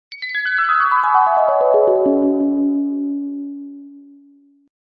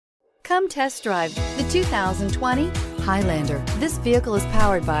Come test drive the 2020 Highlander. This vehicle is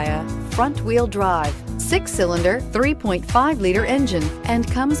powered by a front-wheel drive, 6-cylinder, 3.5-liter engine, and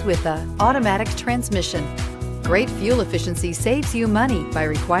comes with an automatic transmission. Great fuel efficiency saves you money by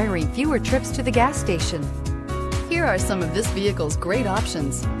requiring fewer trips to the gas station. Here are some of this vehicle's great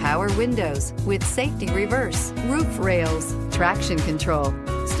options: power windows with safety reverse, roof rails, traction control,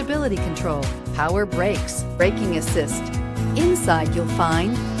 stability control, power brakes, braking assist. Inside you'll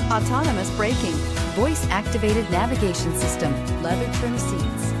find autonomous braking, voice-activated navigation system, leather trim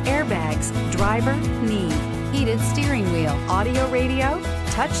seats, airbags, driver, knee, heated steering wheel, audio radio,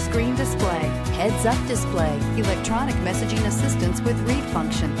 touchscreen display, heads-up display, electronic messaging assistance with read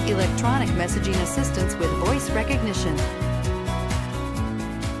function, electronic messaging assistance with voice recognition.